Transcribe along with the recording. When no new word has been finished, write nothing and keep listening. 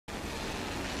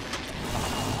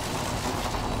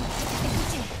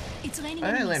Remaining I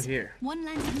enemies. land here. One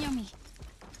landed near me.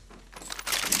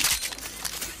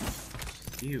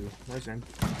 Ew, what's him?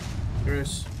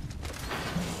 Bruce.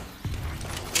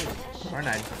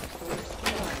 R9.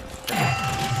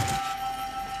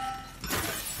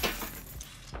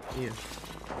 Ew.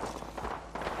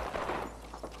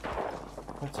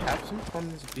 Let's have some fun.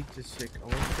 This beat is sick. I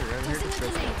want to get around here to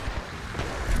trophy.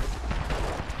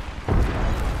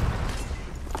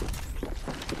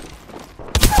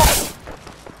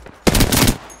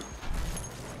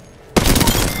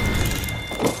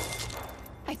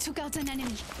 I took out an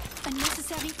enemy. A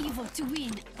necessary evil to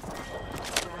win.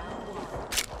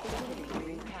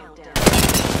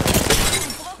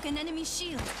 I broke an enemy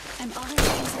shield. I'm already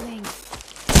entering.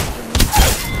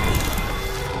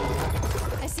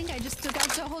 I think I just took out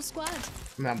the whole squad.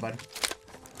 Come on, bud.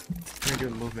 You're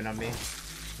doing movement on me.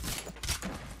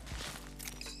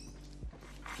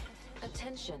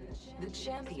 Attention, the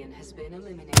champion has been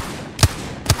eliminated.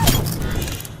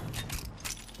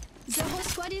 The whole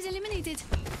squad is eliminated.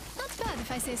 Not bad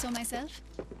if I say so myself.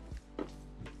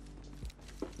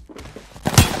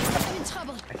 I'm in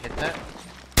trouble. I hit that.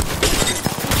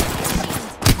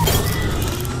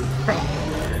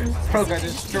 Pro got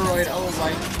destroyed. Oh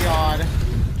my god.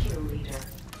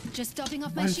 Just topping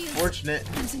off my shield. Unfortunate.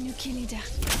 I'm the new kill leader.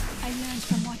 I learned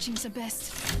from watching the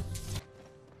best.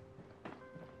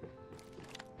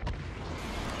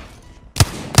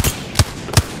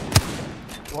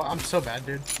 Well, I'm so bad,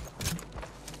 dude.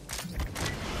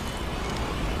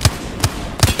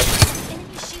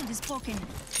 Enemy shield is broken.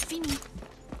 Fini.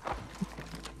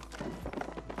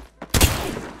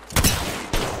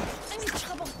 I'm in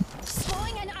trouble.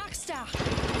 Throwing an arc star.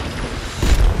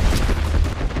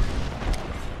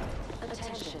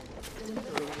 Attention,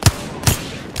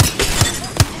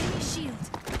 Enemy shield.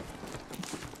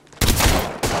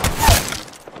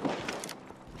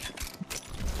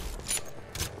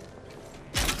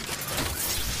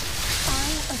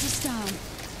 Eye of the storm.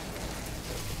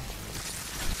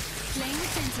 Playing the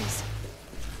fences.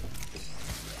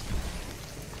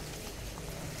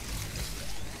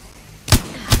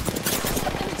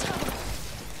 I'm in trouble.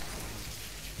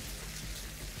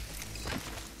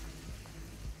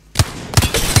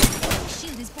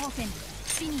 Shield is broken.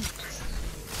 Fini.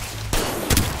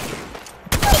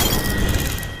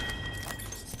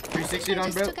 360 I on,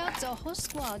 just bro. took out the whole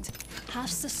squad.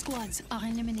 Half the squads are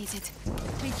eliminated.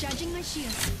 Recharging my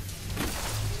shields.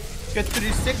 Get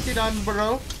 360 on,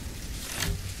 bro.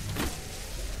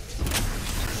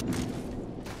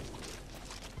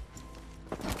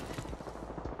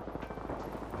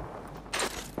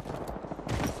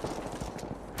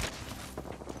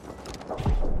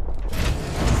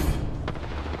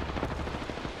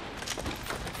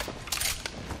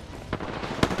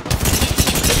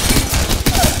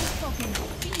 Broken.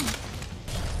 Fini.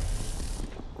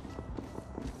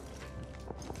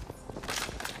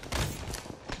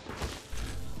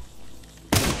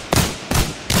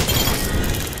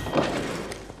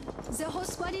 The whole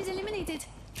squad is eliminated.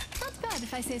 Not bad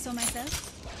if I say so myself.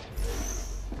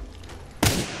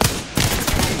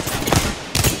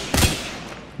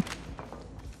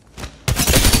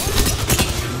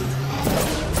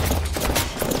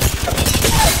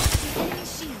 Enemy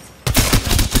shield.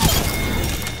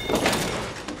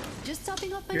 Just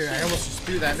topping up my Here, I shield. almost just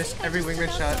threw that. Missed every wingman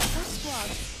Just shot. took out the whole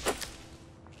squad.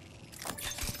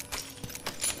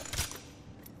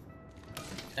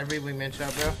 Every wingman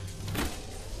shot, bro.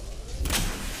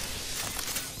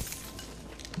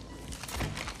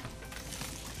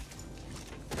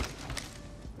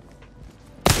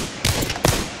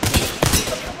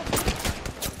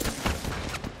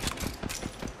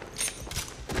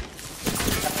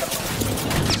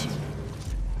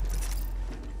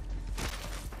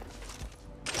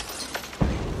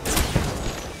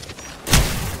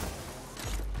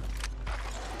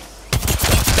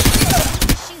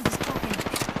 Shield is broken.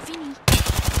 Fini.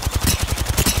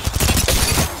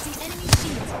 The enemy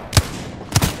shield.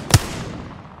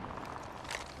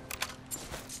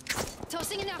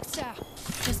 Tossing an arc star.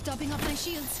 Just topping up my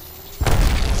shields.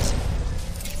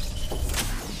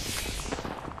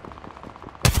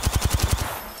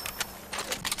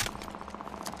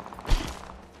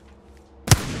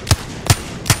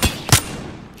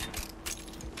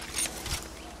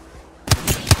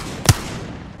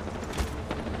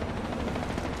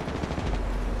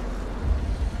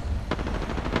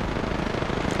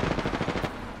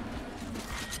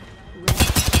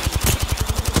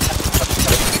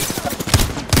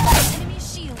 Enemy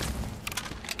shield.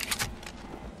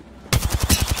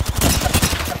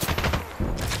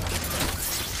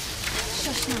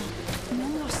 Shush now. No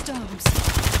more storms.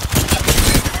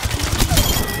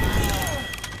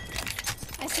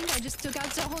 just took out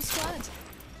the whole squad.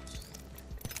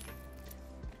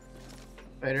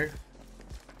 Later.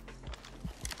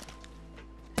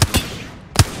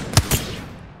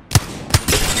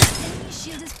 Enemy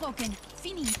shield is broken.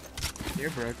 Fini.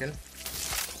 You're broken.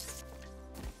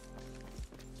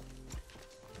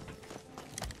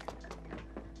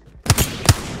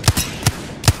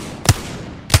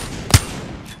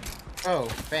 Oh,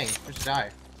 bang. Just die.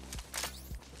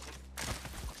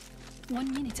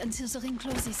 1 minute until the ring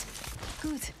closes.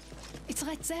 Good. It's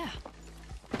right there.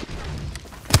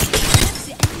 That's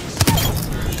the enemy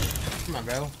shield. Come on,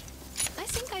 bro. I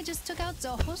think I just took out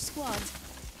the whole squad.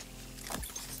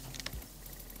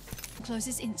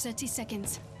 Closes in 30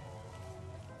 seconds.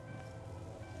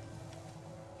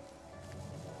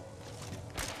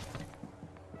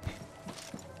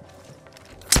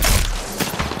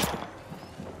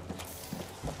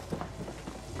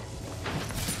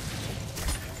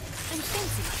 And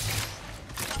fencing.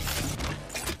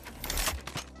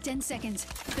 10 seconds.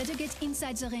 Better get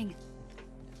inside the ring.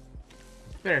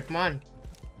 Better, come on.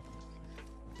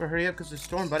 Better hurry up because there's a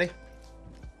storm, buddy.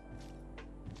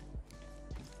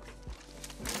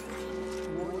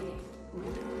 Warning.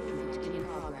 Recruitment in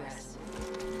progress.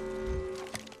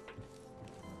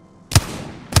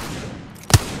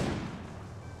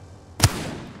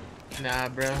 Nah,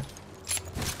 bro.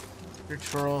 You're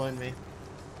trolling me.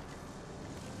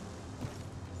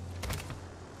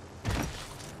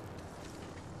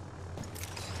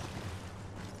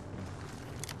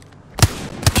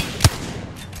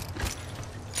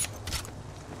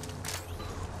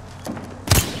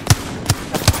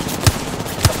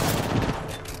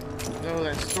 No,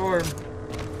 that storm.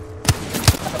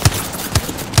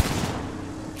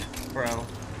 Bro.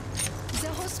 The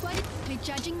whole squad is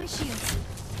recharging my shields.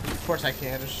 Of course I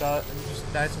can't. A shot and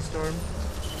just dies in storm.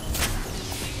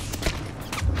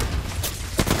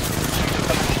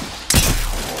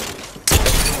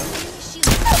 Enemy shield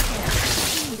is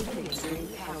broken. Ring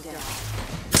countdown.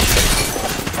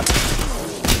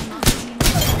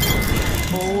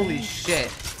 Holy shit.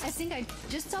 I think I'm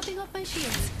just topping off my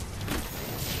shields.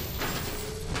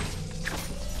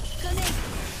 Connect.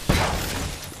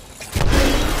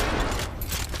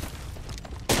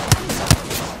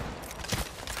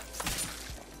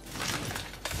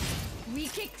 We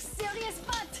kick serious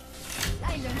butt.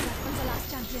 I learned that from the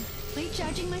last champion.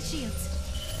 Recharging my shields.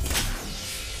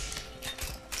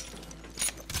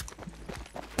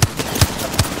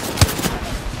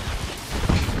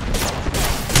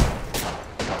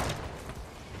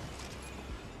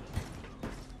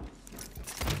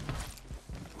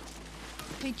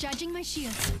 Recharging my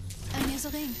shields. I'm near the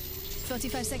ring.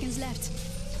 45 seconds left.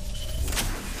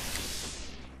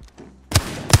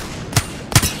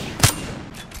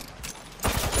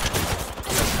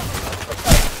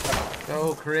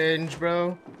 So cringe,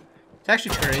 bro. It's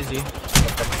actually crazy.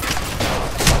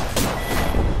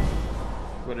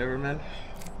 Whatever, man.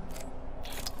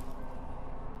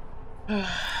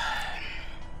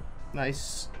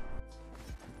 Nice.